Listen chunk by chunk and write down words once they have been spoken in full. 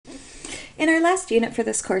In our last unit for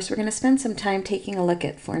this course, we're going to spend some time taking a look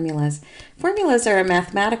at formulas. Formulas are a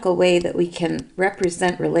mathematical way that we can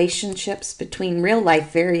represent relationships between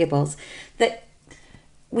real-life variables that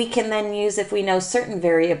we can then use if we know certain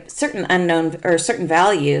unknown or certain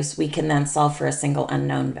values. We can then solve for a single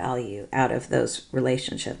unknown value out of those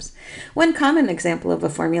relationships. One common example of a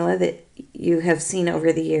formula that you have seen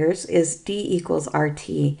over the years is D equals RT.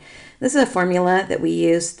 This is a formula that we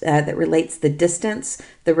use that relates the distance,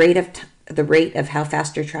 the rate of how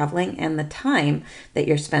fast you're traveling, and the time that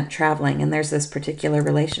you're spent traveling. And there's this particular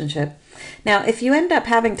relationship. Now, if you end up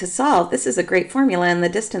having to solve, this is a great formula, and the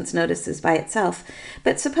distance, notice, is by itself.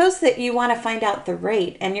 But suppose that you want to find out the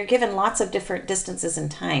rate, and you're given lots of different distances and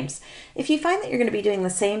times. If you find that you're going to be doing the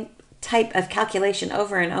same type of calculation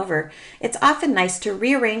over and over, it's often nice to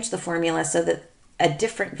rearrange the formula so that a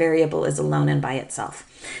different variable is alone and by itself.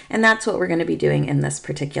 And that's what we're going to be doing in this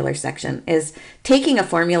particular section, is taking a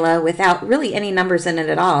formula without really any numbers in it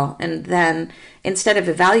at all, and then instead of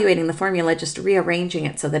evaluating the formula, just rearranging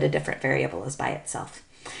it so that a different variable is by itself.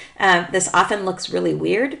 This often looks really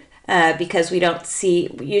weird because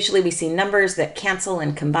usually we see numbers that cancel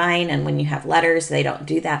and combine, and when you have letters, they don't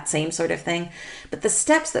do that same sort of thing. But the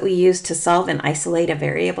steps that we use to solve and isolate a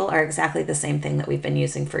variable are exactly the same thing that we've been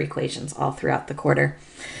using for equations all throughout the quarter.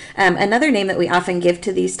 Another name that we often give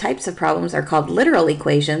to these types of problems are called literal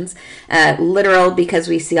equations. Literal because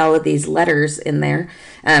we see all of these letters in there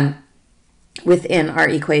within our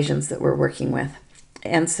equations that we're working with.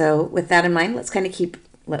 And so with that in mind, let's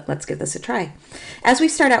give this a try. As we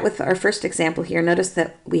start out with our first example here, notice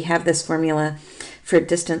that we have this formula for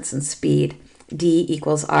distance and speed. D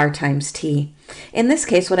equals R times T. In this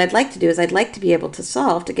case, what I'd like to do is I'd like to be able to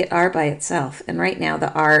solve to get R by itself. And right now the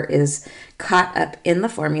R is caught up in the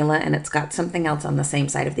formula, and it's got something else on the same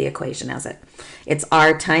side of the equation as it. It's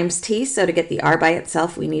R times T, so to get the R by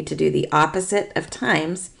itself, we need to do the opposite of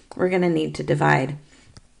times. We're going to need to divide.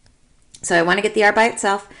 So I want to get the R by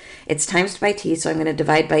itself. It's times by T, so I'm going to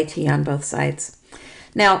divide by T on both sides.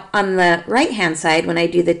 Now, on the right-hand side, when I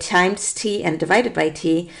do the times T and divided by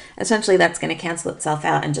T, essentially that's going to cancel itself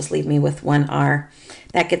out and just leave me with one R.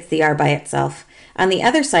 That gets the R by itself. On the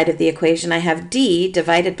other side of the equation, I have D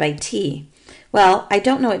divided by T. Well, I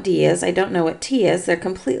don't know what D is. I don't know what T is. They're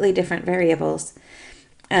completely different variables.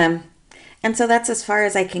 And so that's as far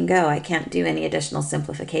as I can go. I can't do any additional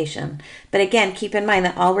simplification. But again, keep in mind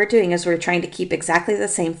that all we're doing is we're trying to keep exactly the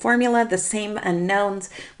same formula, the same unknowns.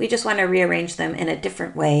 We just want to rearrange them in a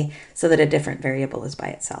different way so that a different variable is by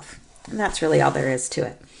itself. And that's really all there is to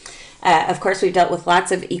it. Of course, we've dealt with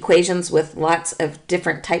lots of equations with lots of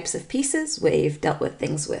different types of pieces. We've dealt with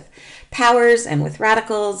things with powers and with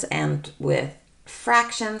radicals and with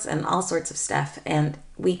fractions and all sorts of stuff, and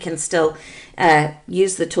we can still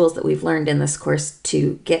use the tools that we've learned in this course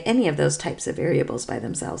to get any of those types of variables by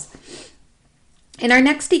themselves. In our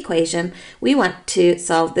next equation, we want to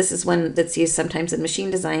solve, this is one that's used sometimes in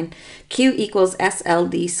machine design, Q equals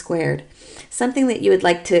SLD squared. Something that you would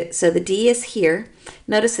like to, so the D is here.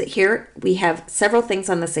 Notice that here we have several things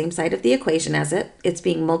on the same side of the equation as it. It's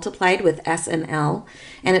being multiplied with S and L,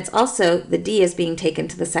 and it's also, the D is being taken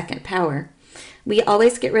to the second power. We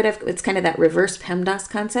always get rid of, it's kind of that reverse PEMDAS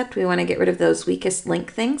concept. We want to get rid of those weakest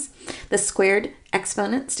link things. The squared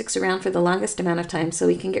exponent sticks around for the longest amount of time, so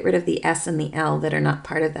we can get rid of the S and the L that are not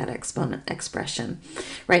part of that exponent expression.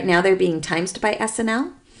 Right now they're being times by S and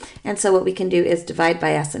L, and so what we can do is divide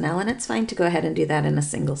by S and L, and it's fine to go ahead and do that in a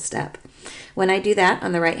single step. When I do that,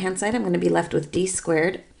 on the right-hand side, I'm going to be left with D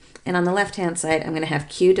squared, and on the left-hand side, I'm going to have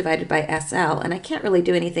Q divided by SL, and I can't really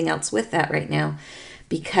do anything else with that right now,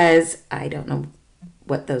 because I don't know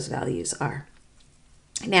what those values are.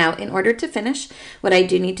 Now, in order to finish, what I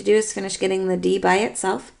do need to do is finish getting the D by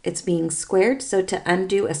itself. It's being squared, so to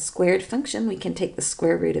undo a squared function, we can take the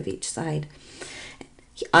square root of each side.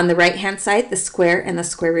 On the right-hand side, the square and the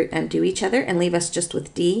square root undo each other and leave us just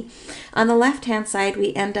with D. On the left-hand side,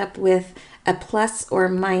 we end up with a plus or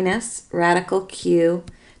minus radical Q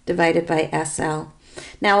divided by SL.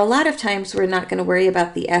 Now, a lot of times we're not going to worry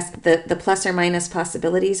about the plus or minus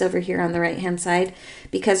possibilities over here on the right-hand side,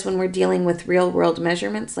 because when we're dealing with real-world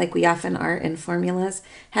measurements, like we often are in formulas,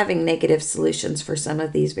 having negative solutions for some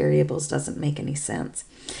of these variables doesn't make any sense.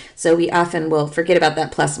 So we often will forget about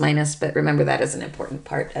that plus minus, but remember that is an important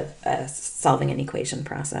part of solving an equation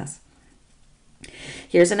process.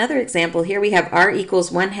 Here's another example. Here we have R equals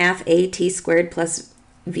 1/2 AT squared plus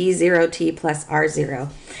V0t plus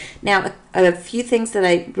R0. Now, a few things that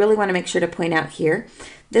I really want to make sure to point out here.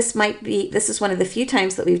 This is one of the few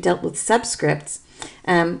times that we've dealt with subscripts.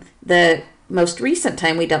 The most recent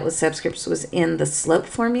time we dealt with subscripts was in the slope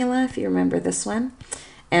formula, if you remember this one.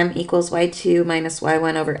 m equals y2 minus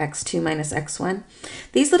y1 over x2 minus x1.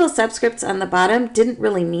 These little subscripts on the bottom didn't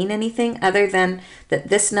really mean anything other than that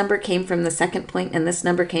this number came from the second point and this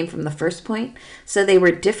number came from the first point. So they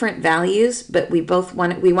were different values, but we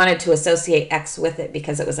wanted to associate x with it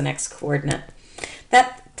because it was an x coordinate.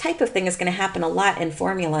 That type of thing is going to happen a lot in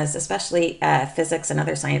formulas, especially physics and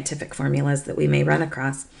other scientific formulas that we may run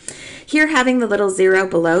across. Here, having the little 0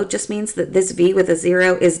 below just means that this v with a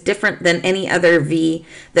 0 is different than any other v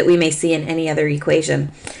that we may see in any other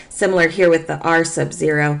equation. Similar here with the r sub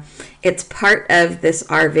 0. It's part of this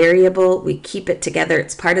r variable. We keep it together.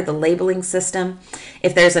 It's part of the labeling system.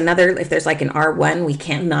 If there's like an r1, we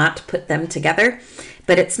cannot put them together,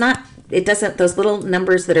 but those little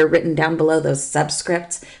numbers that are written down below, those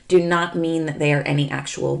subscripts, do not mean that they are any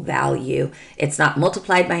actual value. It's not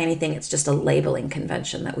multiplied by anything. It's just a labeling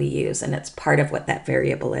convention that we use, and it's part of what that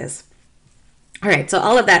variable is. All right, so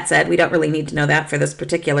all of that said, we don't really need to know that for this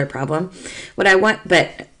particular problem.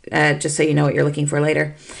 Just so you know what you're looking for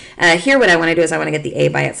later. Here what I want to do is I want to get the a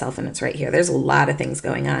by itself, and it's right here. There's a lot of things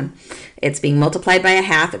going on. It's being multiplied by a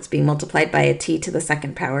half. It's being multiplied by a t to the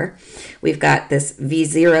second power. We've got this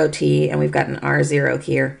v0t, and we've got an r0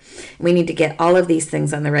 here. We need to get all of these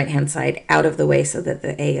things on the right-hand side out of the way so that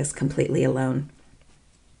the a is completely alone.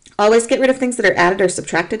 Always get rid of things that are added or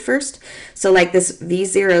subtracted first. So like this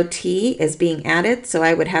v0t is being added, so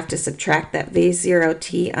I would have to subtract that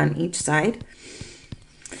v0t on each side.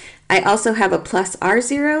 I also have a plus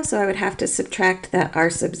r0, so I would have to subtract that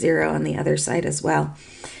r sub 0 on the other side as well.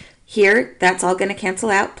 Here, that's all going to cancel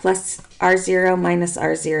out, plus r0 minus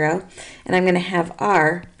r0, and I'm going to have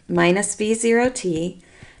r minus v0t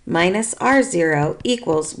minus r0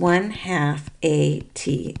 equals 1/2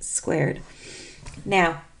 at squared.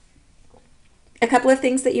 Now, a couple of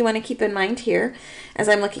things that you want to keep in mind here as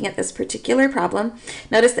I'm looking at this particular problem.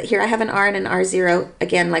 Notice that here I have an r and an r0,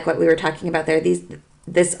 again, like what we were talking about there.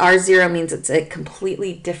 This r0 means it's a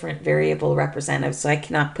completely different variable representative, so I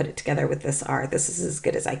cannot put it together with this r. This is as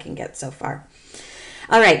good as I can get so far.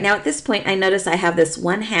 All right, now at this point, I notice I have this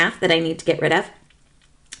 1/2 that I need to get rid of,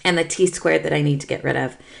 and the t squared that I need to get rid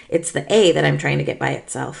of. It's the a that I'm trying to get by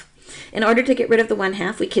itself. In order to get rid of the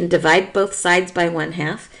 1/2, we can divide both sides by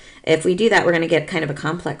 1/2. If we do that, we're going to get kind of a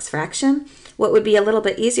complex fraction. What would be a little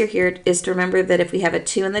bit easier here is to remember that if we have a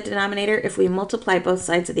 2 in the denominator, if we multiply both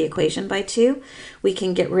sides of the equation by 2, we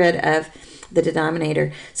can get rid of the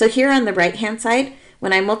denominator. So here on the right-hand side,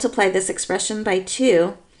 when I multiply this expression by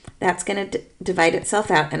 2, that's going to divide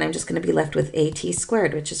itself out, and I'm just going to be left with at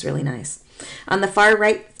squared, which is really nice. On the far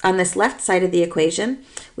right, on this left side of the equation,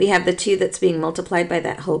 we have the 2 that's being multiplied by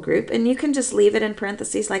that whole group, and you can just leave it in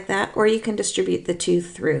parentheses like that, or you can distribute the 2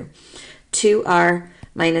 through. 2r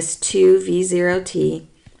minus 2v0t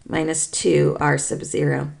minus 2r sub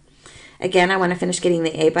 0. Again, I want to finish getting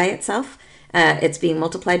the a by itself. It's being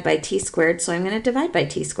multiplied by t squared, so I'm going to divide by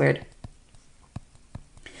t squared.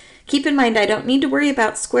 Keep in mind, I don't need to worry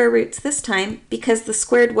about square roots this time because the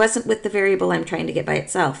squared wasn't with the variable I'm trying to get by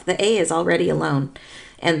itself. The a is already alone,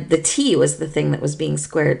 and the t was the thing that was being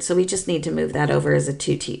squared, so we just need to move that over as a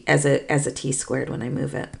t squared when I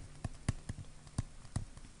move it.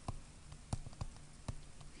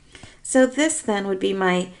 So this then would be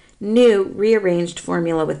my new rearranged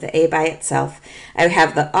formula with the a by itself. I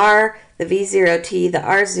have the r, the v0t, the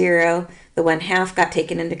r0, the 1/2 got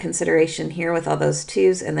taken into consideration here with all those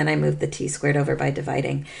 2's, and then I moved the t squared over by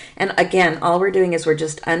dividing. And again, all we're doing is we're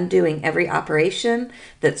just undoing every operation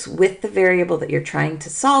that's with the variable that you're trying to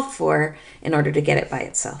solve for in order to get it by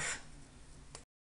itself.